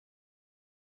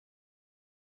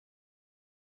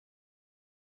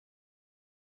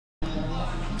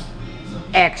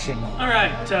action. All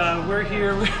right, we're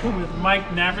here with Mike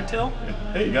Navratil.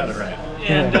 Hey, you got it right.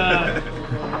 And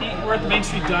we're at the Main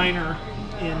Street Diner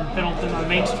in Pendleton on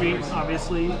Main Street,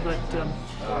 obviously. But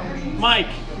Mike,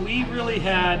 we really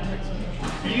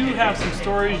you have some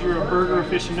stories. You're a burger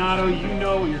aficionado. You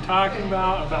know what you're talking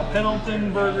about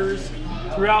Pendleton burgers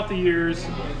throughout the years.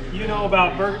 You know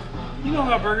about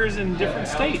burgers in different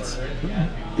states.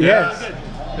 Yes.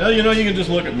 Well, you know, you can just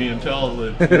look at me and tell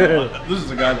that this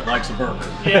is a guy that likes a burger.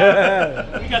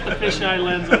 Yeah, we got the fisheye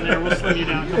lens on there. We'll slim you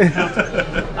down a couple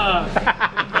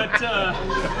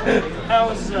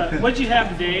pounds. What'd you have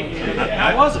today, and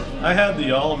how was it? I had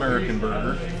the All-American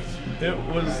burger. It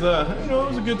was, it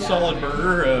was a good, solid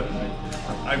burger.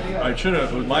 I should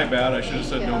have, it was my bad, I should have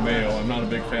said no mayo. I'm not a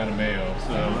big fan of mayo,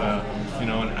 so, and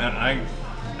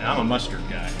I'm a mustard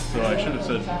guy, so I should have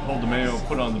said hold the mayo,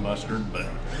 put on the mustard, but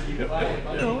it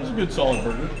was a good solid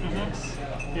burger.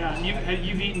 Mm-hmm. Yeah,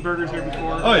 you've eaten burgers here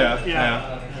before? Oh yeah.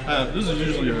 This is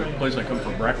usually a place I come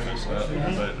for breakfast, but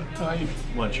I eat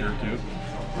lunch here too.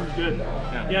 Good.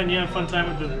 Yeah, and you had a fun time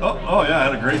with the... Oh yeah, I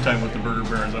had a great time with the Burger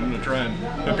Barons. I'm going to try and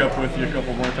hook up with you a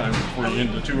couple more times before you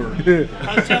end the tour.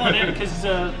 I was telling Ed, because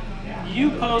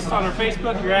you post on our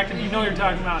Facebook, you're active, you know what you're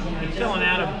talking about, and you're telling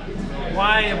Adam,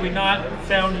 why have we not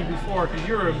found you before? Because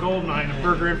you're a gold mine of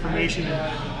burger information,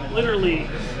 and literally,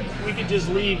 we could just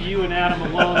leave you and Adam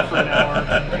alone for an hour.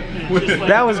 And just like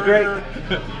that was great.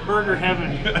 Burger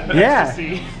heaven. Yeah.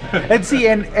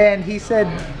 And he said,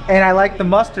 and I like the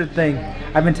mustard thing.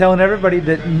 I've been telling everybody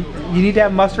that you need to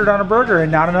have mustard on a burger, and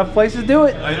not enough places do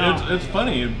it. It's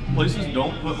funny. Places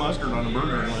don't put mustard on a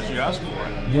burger unless you ask for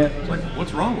it. Yeah. It's like,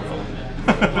 what's wrong with them?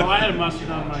 Well, I had a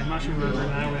mustard on my mushroom burger,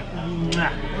 and I went,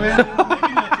 nah. Well,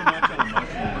 maybe not so much on a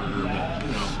mushroom burger,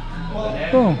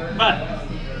 but Boom. But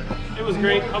it was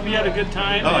great. Hope you had a good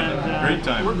time. Oh, and, great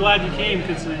time. We're glad you came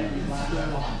because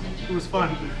it was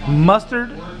fun.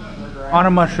 Mustard on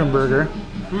a mushroom burger.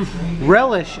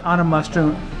 Relish on a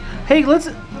mushroom. Hey, let's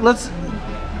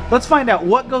find out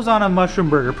what goes on a mushroom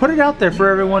burger. Put it out there for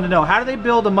everyone to know. How do they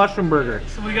build a mushroom burger?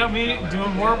 So we got me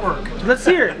doing more work. Let's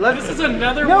hear it. This is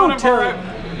another one of our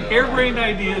harebrained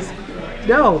ideas.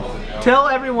 No, tell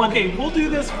everyone. Okay, we'll do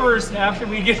this first after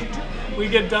we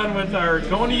get done with our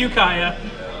going to Ukiah,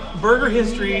 burger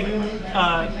history,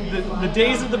 the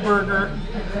days of the burger,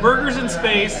 burgers in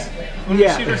space. When we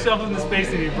shoot ourselves in the space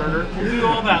to eat a burger, we'll do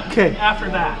all that. Okay. After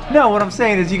that. No, what I'm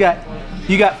saying is you got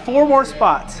 4 more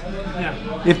spots.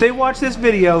 Yeah. If they watch this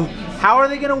video, how are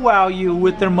they going to wow you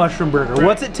with their mushroom burger? Right.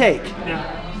 What's it take?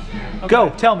 Yeah. Okay. Go,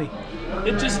 tell me.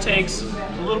 It just takes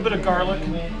a little bit of garlic,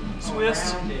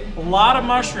 Swiss, a lot of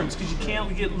mushrooms because you can't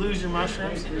lose your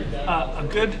mushrooms. A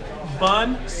good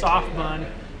bun, soft bun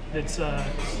that's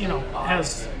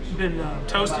has been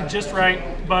toasted just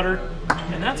right, butter,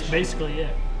 and that's basically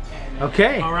it.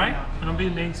 Okay. All right, and I'm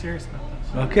being serious about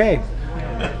this. Okay.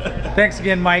 Thanks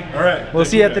again, Mike. all right. We'll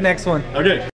see you at the next one.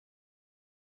 Okay.